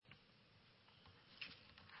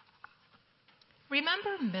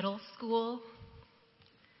Remember middle school?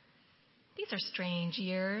 These are strange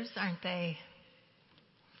years, aren't they?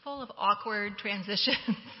 Full of awkward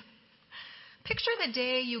transitions. Picture the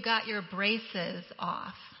day you got your braces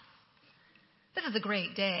off. This is a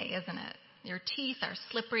great day, isn't it? Your teeth are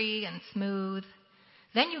slippery and smooth.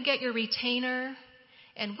 Then you get your retainer,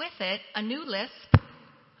 and with it, a new lisp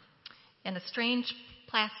and a strange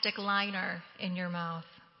plastic liner in your mouth.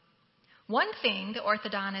 One thing the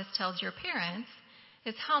orthodontist tells your parents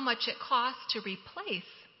is how much it costs to replace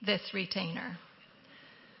this retainer.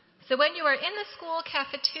 So when you are in the school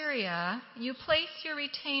cafeteria, you place your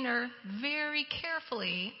retainer very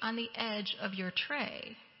carefully on the edge of your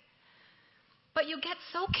tray. But you get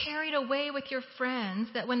so carried away with your friends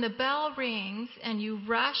that when the bell rings and you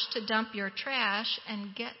rush to dump your trash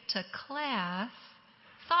and get to class,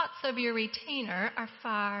 thoughts of your retainer are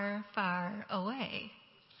far, far away.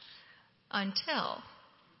 Until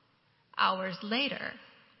hours later,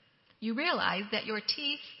 you realize that your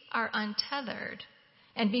teeth are untethered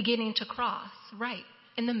and beginning to cross right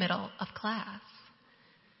in the middle of class.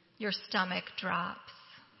 Your stomach drops.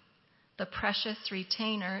 The precious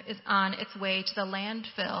retainer is on its way to the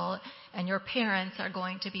landfill, and your parents are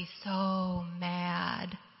going to be so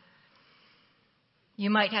mad.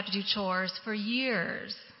 You might have to do chores for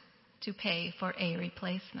years to pay for a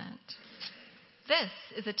replacement. This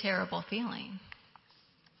is a terrible feeling.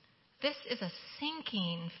 This is a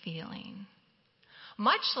sinking feeling,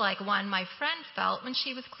 much like one my friend felt when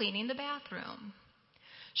she was cleaning the bathroom.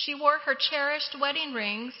 She wore her cherished wedding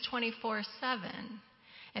rings 24/7,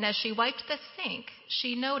 and as she wiped the sink,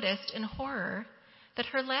 she noticed in horror that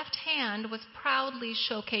her left hand was proudly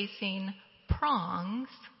showcasing prongs,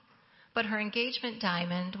 but her engagement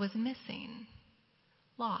diamond was missing,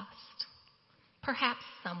 lost, perhaps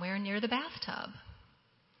somewhere near the bathtub.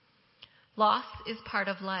 Loss is part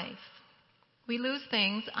of life. We lose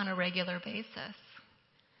things on a regular basis.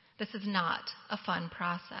 This is not a fun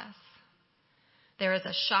process. There is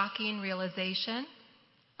a shocking realization,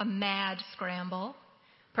 a mad scramble,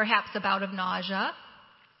 perhaps a bout of nausea,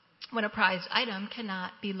 when a prized item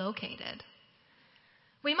cannot be located.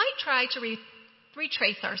 We might try to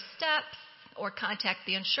retrace our steps or contact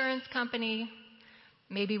the insurance company.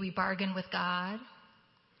 Maybe we bargain with God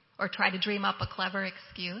or try to dream up a clever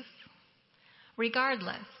excuse.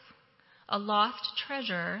 Regardless, a lost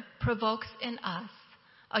treasure provokes in us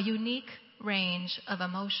a unique range of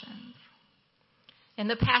emotions. In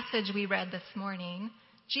the passage we read this morning,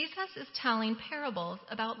 Jesus is telling parables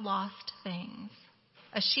about lost things,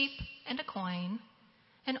 a sheep and a coin,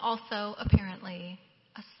 and also, apparently,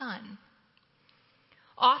 a son.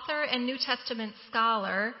 Author and New Testament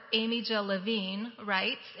scholar Amy Jill Levine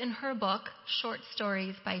writes in her book, Short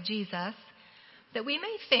Stories by Jesus, that we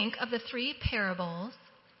may think of the three parables,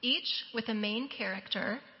 each with a main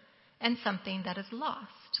character and something that is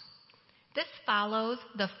lost. This follows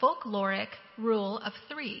the folkloric rule of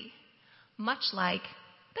three, much like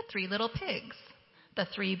the three little pigs, the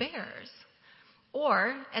three bears,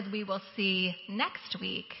 or, as we will see next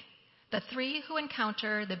week, the three who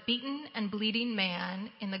encounter the beaten and bleeding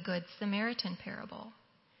man in the Good Samaritan parable.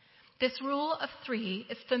 This rule of three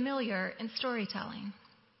is familiar in storytelling.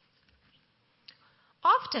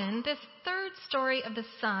 Often, this third story of the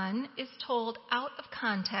son is told out of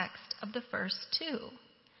context of the first two.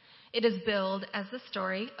 It is billed as the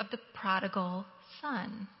story of the prodigal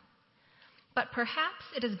son. But perhaps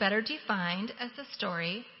it is better defined as the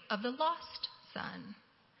story of the lost son.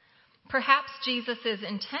 Perhaps Jesus'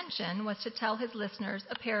 intention was to tell his listeners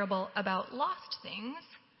a parable about lost things,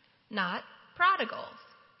 not prodigals.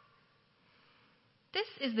 This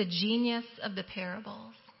is the genius of the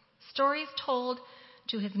parables, stories told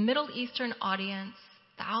to his Middle Eastern audience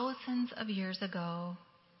thousands of years ago.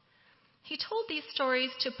 He told these stories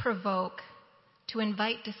to provoke, to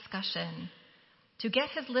invite discussion, to get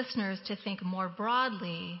his listeners to think more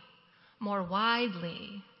broadly, more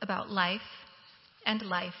widely about life and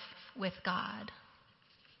life with God.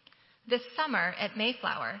 This summer at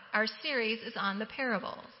Mayflower, our series is on the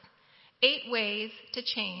parables, 8 ways to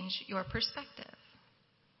change your perspective.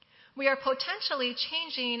 We are potentially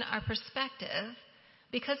changing our perspective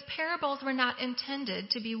because parables were not intended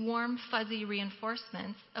to be warm, fuzzy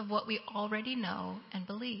reinforcements of what we already know and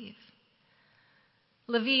believe.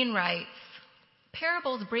 Levine writes,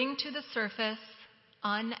 parables bring to the surface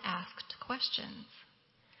unasked questions,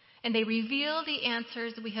 and they reveal the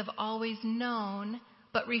answers we have always known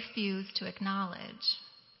but refuse to acknowledge.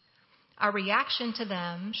 Our reaction to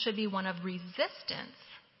them should be one of resistance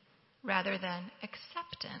rather than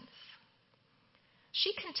acceptance.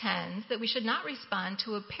 She contends that we should not respond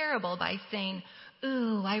to a parable by saying,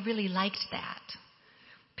 "Ooh, I really liked that."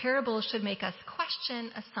 Parables should make us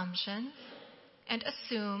question assumptions and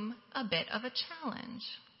assume a bit of a challenge.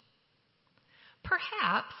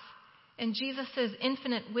 Perhaps in Jesus'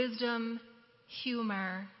 infinite wisdom,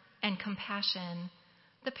 humor, and compassion,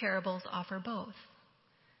 the parables offer both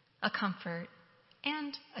a comfort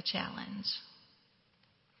and a challenge.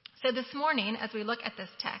 So this morning, as we look at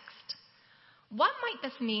this text, what might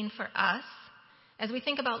this mean for us as we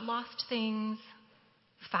think about lost things,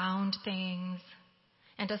 found things,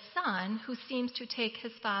 and a son who seems to take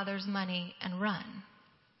his father's money and run?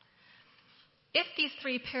 If these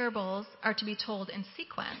three parables are to be told in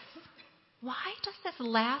sequence, why does this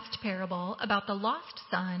last parable about the lost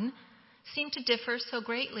son seem to differ so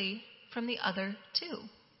greatly from the other two?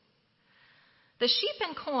 The sheep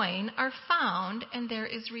and coin are found and there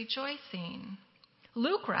is rejoicing.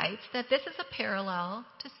 Luke writes that this is a parallel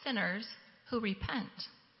to sinners who repent.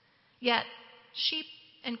 Yet sheep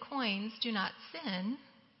and coins do not sin,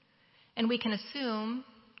 and we can assume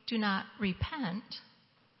do not repent.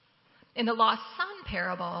 In the lost son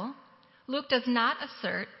parable, Luke does not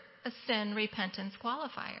assert a sin repentance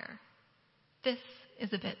qualifier. This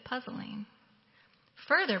is a bit puzzling.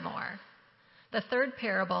 Furthermore, the third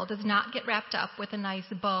parable does not get wrapped up with a nice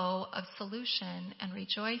bow of solution and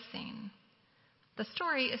rejoicing. The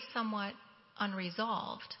story is somewhat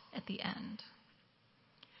unresolved at the end.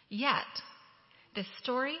 Yet, this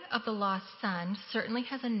story of the lost son certainly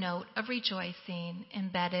has a note of rejoicing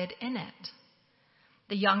embedded in it.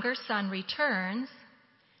 The younger son returns.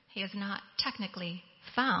 He is not technically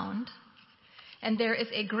found. And there is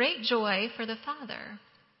a great joy for the father.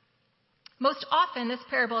 Most often, this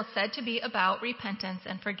parable is said to be about repentance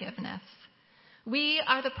and forgiveness. We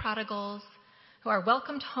are the prodigals who are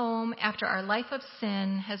welcomed home after our life of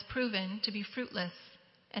sin has proven to be fruitless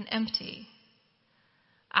and empty.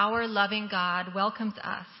 Our loving God welcomes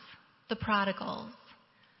us, the prodigals,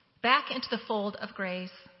 back into the fold of grace,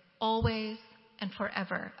 always and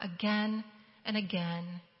forever, again and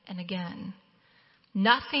again and again.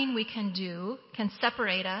 Nothing we can do can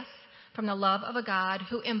separate us from the love of a God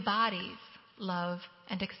who embodies love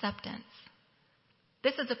and acceptance.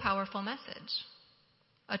 This is a powerful message,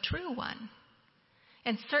 a true one,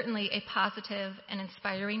 and certainly a positive and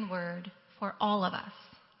inspiring word for all of us.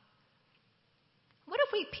 What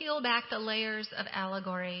if we peel back the layers of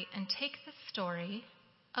allegory and take this story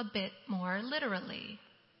a bit more literally?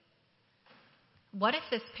 What if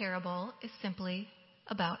this parable is simply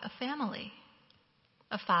about a family,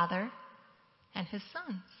 a father and his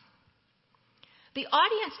sons? The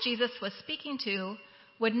audience Jesus was speaking to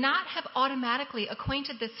would not have automatically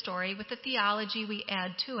acquainted this story with the theology we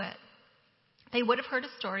add to it. They would have heard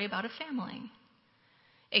a story about a family.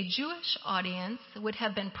 A Jewish audience would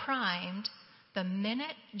have been primed the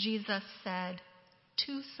minute Jesus said,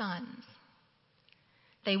 2 sons.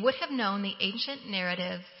 They would have known the ancient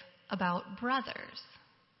narratives about brothers,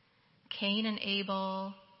 Cain and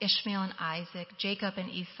Abel, Ishmael and Isaac, Jacob and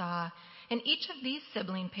Esau. In each of these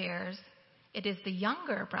sibling pairs, it is the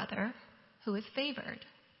younger brother who is favored.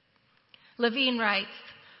 Levine writes,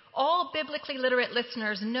 all biblically literate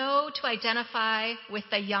listeners know to identify with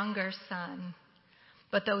the younger son.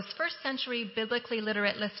 But those first century biblically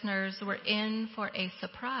literate listeners were in for a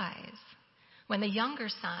surprise when the younger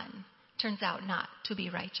son turns out not to be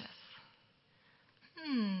righteous.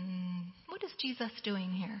 What is Jesus doing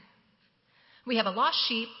here? We have a lost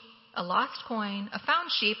sheep, a lost coin, a found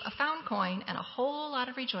sheep, a found coin, and a whole lot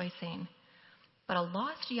of rejoicing. But a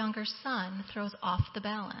lost younger son throws off the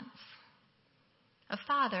balance. A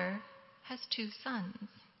father has 2 sons.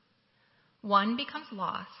 One becomes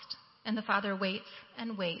lost, and the father waits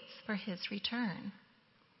and waits for his return.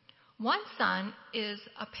 One son is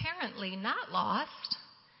apparently not lost.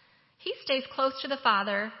 He stays close to the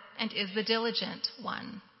father and is the diligent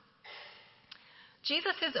one.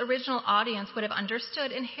 Jesus' original audience would have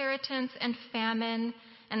understood inheritance and famine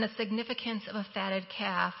and the significance of a fatted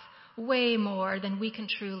calf way more than we can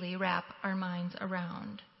truly wrap our minds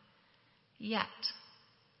around. Yet,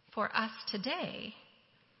 for us today,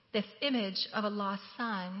 this image of a lost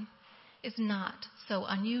son is not so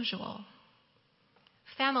unusual.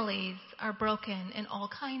 Families are broken in all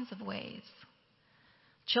kinds of ways.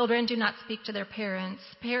 Children do not speak to their parents.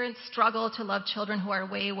 Parents struggle to love children who are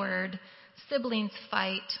wayward. Siblings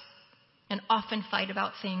fight, and often fight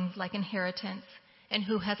about things like inheritance and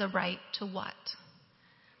who has a right to what.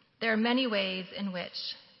 There are many ways in which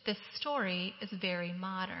this story is very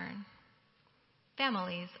modern.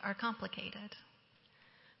 Families are complicated.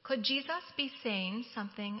 Could Jesus be saying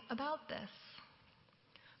something about this?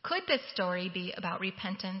 Could this story be about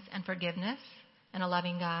repentance and forgiveness and a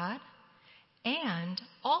loving God, and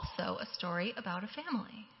also a story about a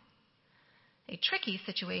family? A tricky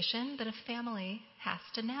situation that a family has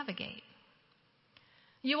to navigate.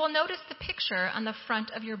 You will notice the picture on the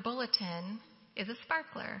front of your bulletin is a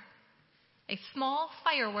sparkler, a small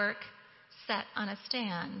firework set on a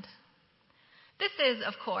stand. This is,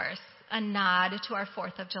 of course, a nod to our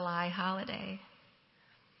 4th of July holiday.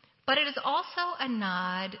 But it is also a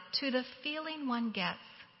nod to the feeling one gets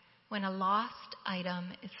when a lost item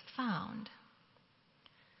is found.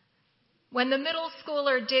 When the middle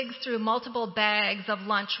schooler digs through multiple bags of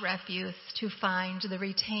lunch refuse to find the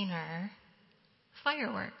retainer,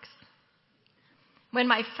 fireworks. When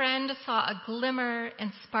my friend saw a glimmer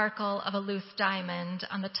and sparkle of a loose diamond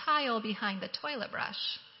on the tile behind the toilet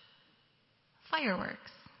brush,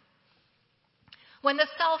 fireworks. When the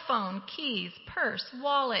cell phone, keys, purse,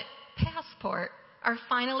 wallet, passport are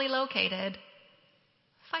finally located,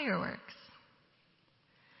 fireworks.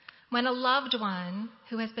 When a loved one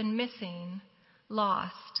who has been missing,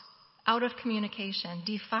 lost, out of communication,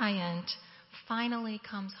 defiant, finally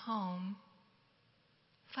comes home,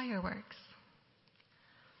 fireworks.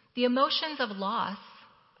 The emotions of loss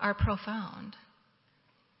are profound,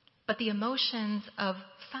 but the emotions of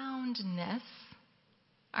foundness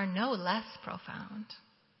are no less profound.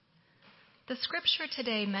 The scripture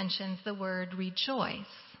today mentions the word rejoice.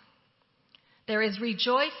 There is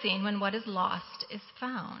rejoicing when what is lost is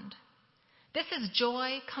found. This is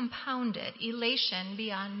joy compounded, elation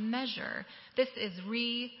beyond measure. This is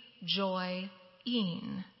rejoying.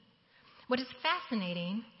 What is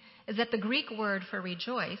fascinating is that the Greek word for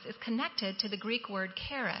rejoice is connected to the Greek word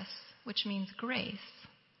charis, which means grace.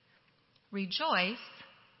 Rejoice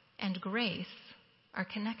and grace are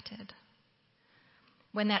connected.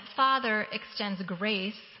 When that father extends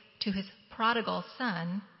grace to his prodigal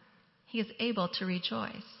son, he is able to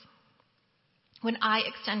rejoice. When I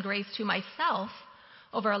extend grace to myself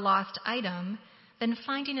over a lost item, then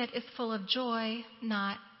finding it is full of joy,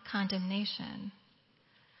 not condemnation.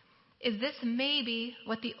 Is this maybe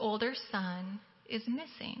what the older son is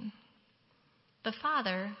missing? The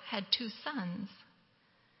father had 2 sons.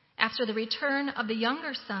 After the return of the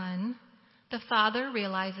younger son, the father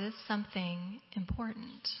realizes something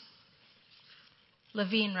important.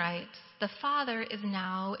 Levine writes, the father is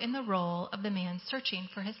now in the role of the man searching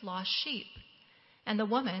for his lost sheep and the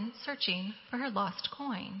woman searching for her lost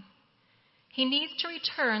coin. He needs to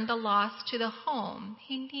return the lost to the home.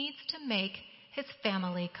 He needs to make his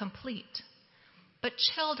family complete. But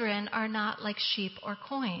children are not like sheep or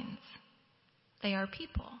coins. They are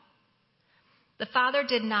people. The father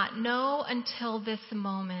did not know until this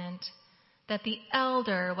moment that the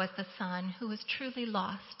elder was the son who was truly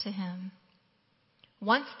lost to him.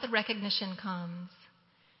 Once the recognition comes,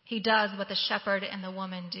 he does what the shepherd and the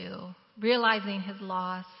woman do, realizing his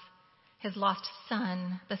loss, his lost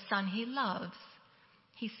son, the son he loves.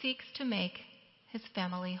 He seeks to make his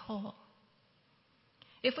family whole.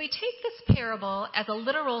 If we take this parable as a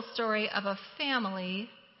literal story of a family,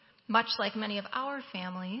 much like many of our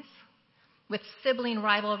families, with sibling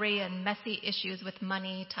rivalry and messy issues with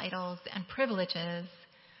money, titles, and privileges,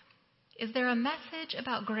 is there a message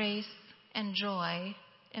about grace and joy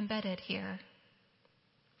embedded here?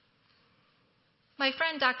 My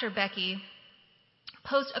friend Dr. Becky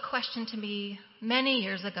posed a question to me many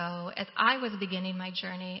years ago as I was beginning my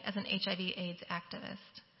journey as an HIV/AIDS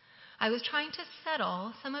activist. I was trying to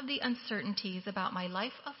settle some of the uncertainties about my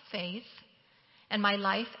life of faith and my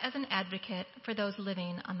life as an advocate for those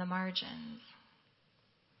living on the margins.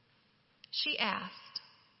 She asked,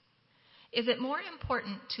 is it more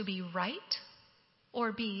important to be right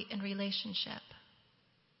or be in relationship?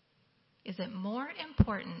 Is it more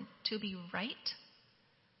important to be right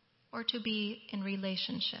or to be in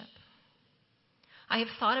relationship? I have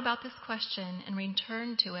thought about this question and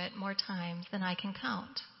returned to it more times than I can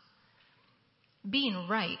count. Being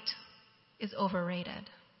right is overrated.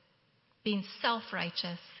 Being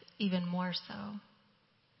self-righteous, even more so.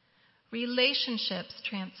 Relationships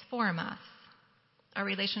transform us. Our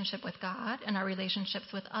relationship with God and our relationships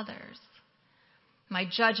with others. My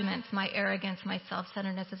judgments, my arrogance, my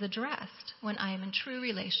self-centeredness is addressed when I am in true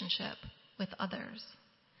relationship with others.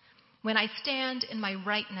 When I stand in my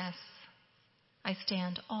rightness, I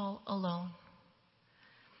stand all alone.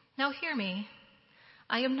 Now hear me.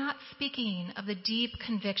 I am not speaking of the deep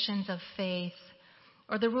convictions of faith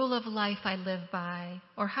or the rule of life I live by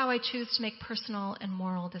or how I choose to make personal and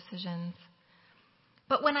moral decisions.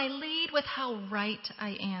 But when I lead with how right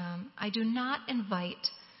I am, I do not invite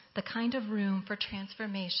the kind of room for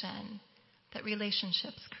transformation that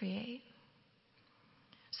relationships create.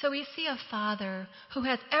 So we see a father who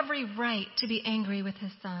has every right to be angry with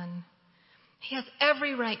his son. He has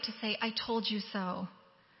every right to say, "I told you so."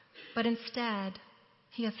 But instead,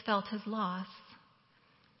 he has felt his loss.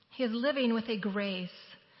 He is living with a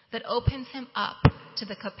grace that opens him up to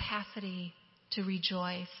the capacity to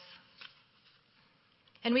rejoice.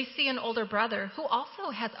 And we see an older brother who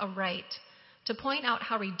also has a right to point out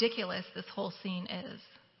how ridiculous this whole scene is.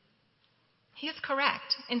 He is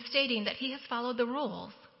correct in stating that he has followed the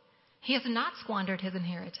rules. He has not squandered his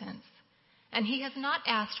inheritance, and he has not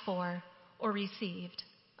asked for or received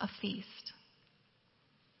a feast.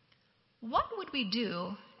 What would we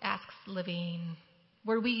do, asks Levine,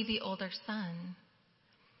 were we the older son?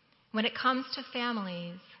 When it comes to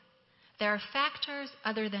families, there are factors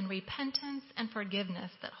other than repentance and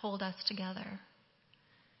forgiveness that hold us together.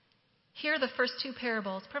 Here, the first two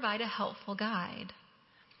parables provide a helpful guide.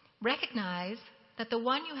 Recognize that the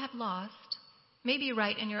one you have lost may be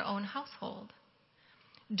right in your own household.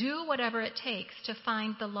 Do whatever it takes to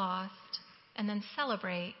find the lost and then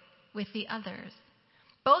celebrate with the others,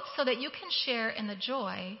 both so that you can share in the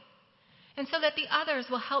joy and so that the others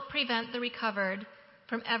will help prevent the recovered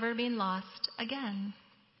from ever being lost again.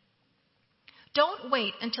 Don't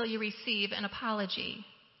wait until you receive an apology.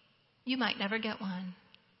 You might never get one.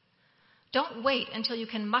 Don't wait until you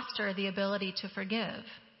can muster the ability to forgive.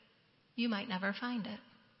 You might never find it.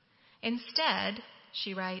 Instead,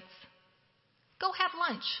 she writes, go have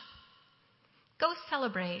lunch. Go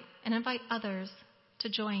celebrate and invite others to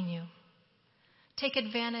join you. Take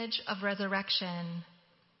advantage of resurrection.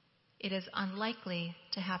 It is unlikely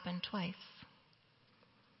to happen twice.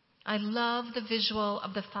 I love the visual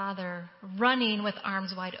of the father running with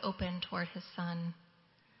arms wide open toward his son.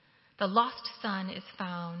 The lost son is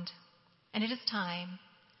found, and it is time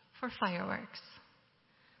for fireworks.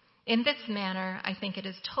 In this manner, I think it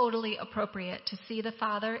is totally appropriate to see the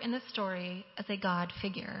father in the story as a God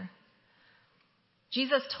figure.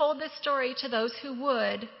 Jesus told this story to those who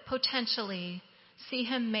would potentially see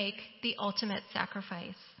him make the ultimate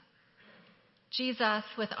sacrifice. Jesus,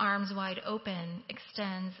 with arms wide open,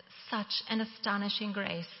 extends such an astonishing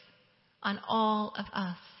grace on all of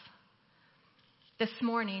us. This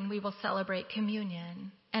morning, we will celebrate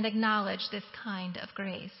communion and acknowledge this kind of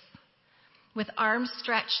grace. With arms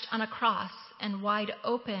stretched on a cross and wide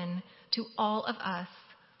open to all of us,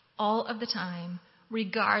 all of the time,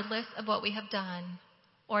 regardless of what we have done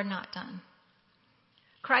or not done.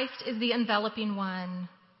 Christ is the enveloping one,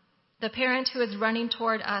 the parent who is running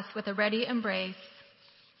toward us with a ready embrace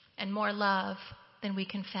and more love than we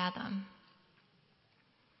can fathom.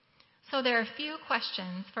 So there are a few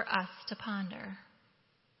questions for us to ponder.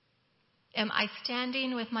 Am I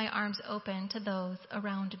standing with my arms open to those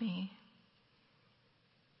around me?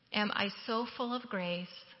 Am I so full of grace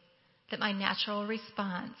that my natural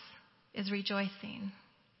response is rejoicing?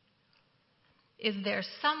 Is there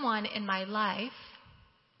someone in my life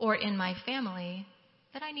or in my family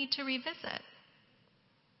that I need to revisit?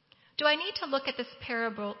 Do I need to look at this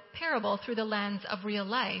parable through the lens of real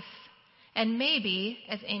life and maybe,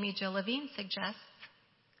 as Amy Jill Levine suggests,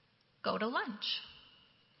 go to lunch?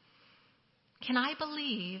 Can I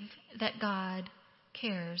believe that God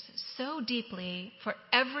cares so deeply for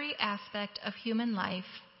every aspect of human life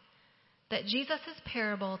that Jesus'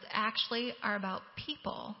 parables actually are about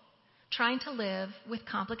people trying to live with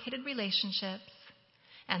complicated relationships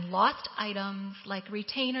and lost items like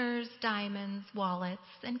retainers, diamonds, wallets,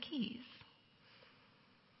 and keys?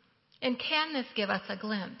 And can this give us a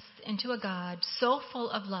glimpse into a God so full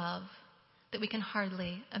of love that we can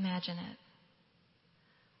hardly imagine it?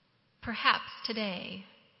 Perhaps today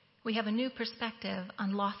we have a new perspective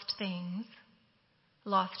on lost things,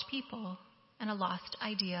 lost people, and a lost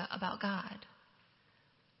idea about God.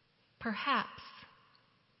 Perhaps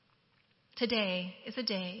today is a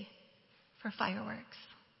day for fireworks.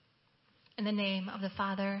 In the name of the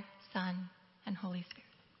Father, Son, and Holy Spirit.